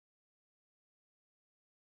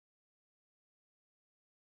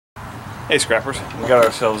Hey scrappers, we got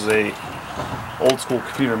ourselves a old school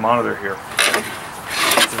computer monitor here.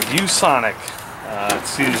 It's a viewsonic.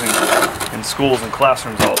 It's used in schools and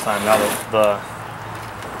classrooms all the time. Now the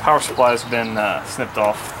power supply has been snipped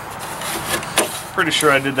off. Pretty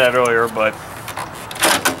sure I did that earlier, but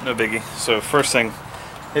no biggie. So first thing,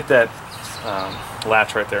 hit that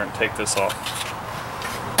latch right there and take this off.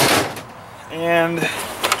 And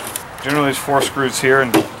generally there's 4 screws here,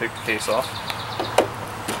 and take the case off.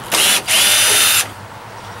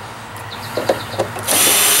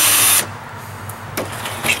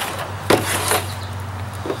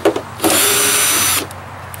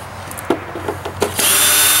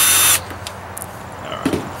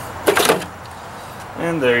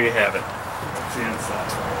 And there you have it. That's the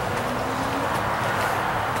inside.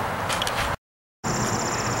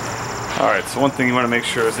 Alright, so one thing you want to make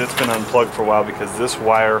sure is it's been unplugged for a while, because this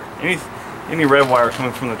wire, any red wire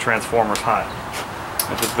coming from the transformer is hot.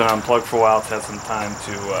 If it's been unplugged for a while, it's had some time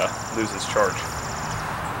to lose its charge.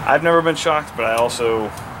 I've never been shocked, but I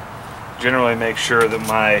also generally make sure that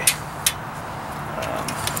my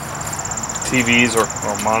TVs or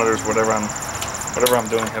monitors, whatever I'm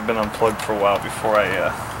doing, have been unplugged for a while before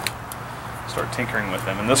I start tinkering with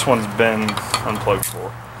them. And this one's been unplugged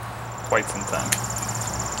for quite some time.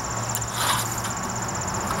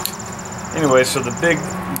 Anyway, so the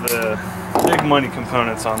big money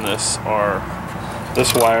components on this are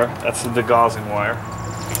this wire, that's the degaussing wire,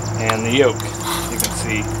 and the yoke. You can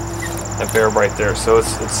see that bare right there. So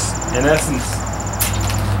it's in essence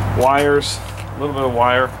wires, a little bit of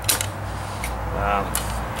wire,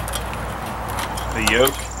 the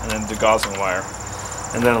yoke, and then degaussing wire,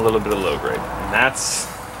 and then a little bit of low grade. And that's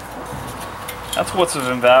what's of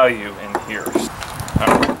value in here.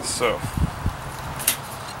 Alright, so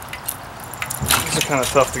these are kind of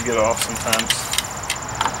tough to get off sometimes.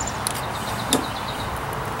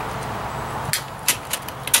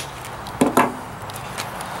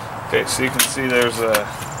 Okay, so you can see there's a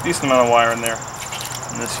decent amount of wire in there,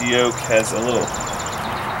 and this yoke has a little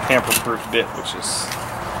tamper-proof bit, which is,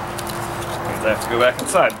 I have to go back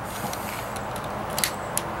inside.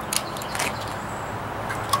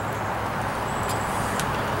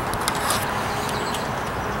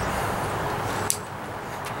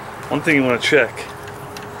 One thing you want to check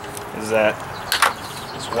is that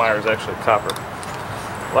this wire is actually copper.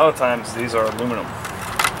 A lot of times these are aluminum,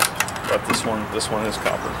 but this one is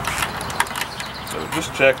copper. So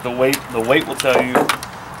just check the weight. The weight will tell you,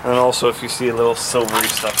 and then also if you see a little silvery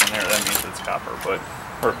stuff in there, that means it's copper.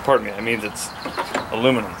 Or pardon me, that means it's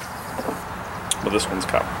aluminum, but this one's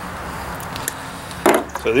copper.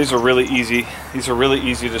 So these are really easy. These are really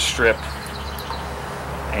easy to strip,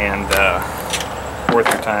 and worth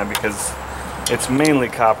your time, because it's mainly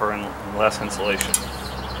copper and less insulation.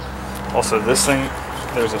 Also, this thing,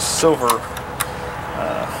 there's a silver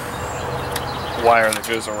wire that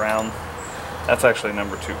goes around. That's actually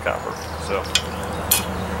number 2 copper. So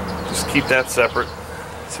just keep that separate.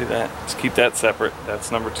 See that? Just keep that separate. That's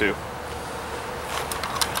number 2.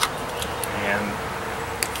 And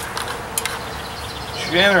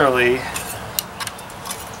generally,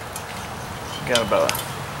 got about a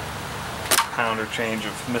pound or change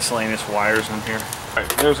of miscellaneous wires in here. Alright,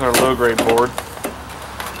 there's our low grade board.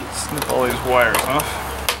 Snip all these wires off.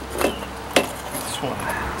 This one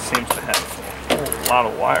seems to have a whole lot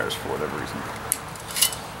of wires for whatever reason.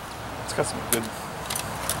 It's got some good.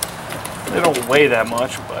 They don't weigh that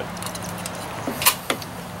much, but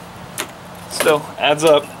still adds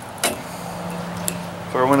up.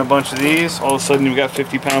 Throw in a bunch of these, all of a sudden you've got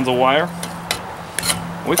 50 pounds of wire,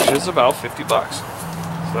 which is about 50 bucks.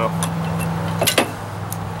 So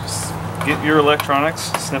just get your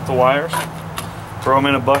electronics, snip the wires, throw them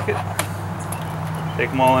in a bucket, take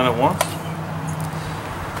them all in at once.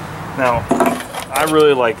 Now, I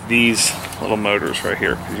really like these little motors right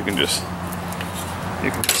here, because you can just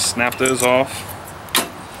snap those off,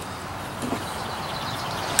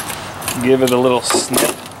 give it a little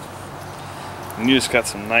snip, and you just got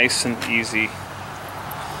some nice and easy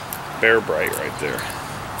bare bright right there.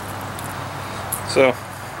 So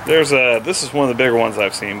this is one of the bigger ones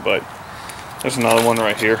I've seen, but there's another one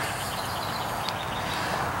right here,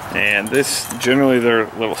 and this, generally they're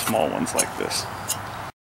little small ones like this.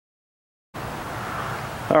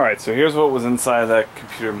 Alright, so here's what was inside that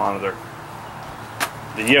computer monitor.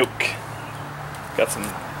 The yoke. Got some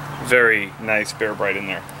very nice bare bright in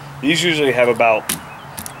there. These usually have about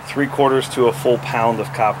 3/4 to a full pound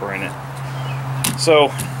of copper in it. So,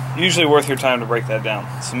 usually worth your time to break that down.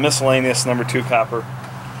 Some miscellaneous number 2 copper,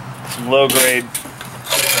 some low grade,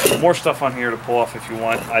 more stuff on here to pull off if you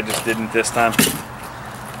want. I just didn't this time.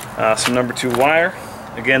 Some number 2 wire,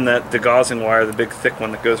 Again, that degaussing wire, the big thick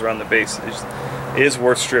one that goes around the base, is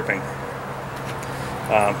worth stripping.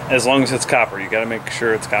 As long as it's copper, you got to make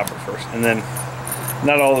sure it's copper first. And then,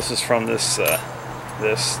 not all this is from this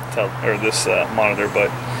monitor,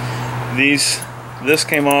 but this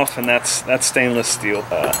came off, and that's stainless steel.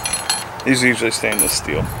 These are usually stainless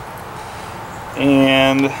steel.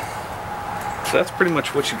 And so that's pretty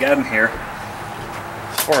much what you got in here.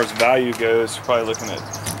 As far as value goes, you're probably looking at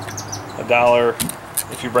 $1.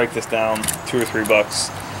 If you break this down, $2 or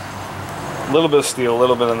 $3. A little bit of steel, a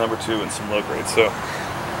little bit of number 2, and some low grade. So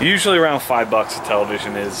usually around $5 a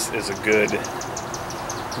television is a good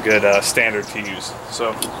standard to use.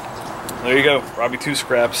 So there you go, Robbie 2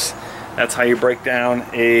 scraps. That's how you break down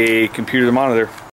a computer to monitor.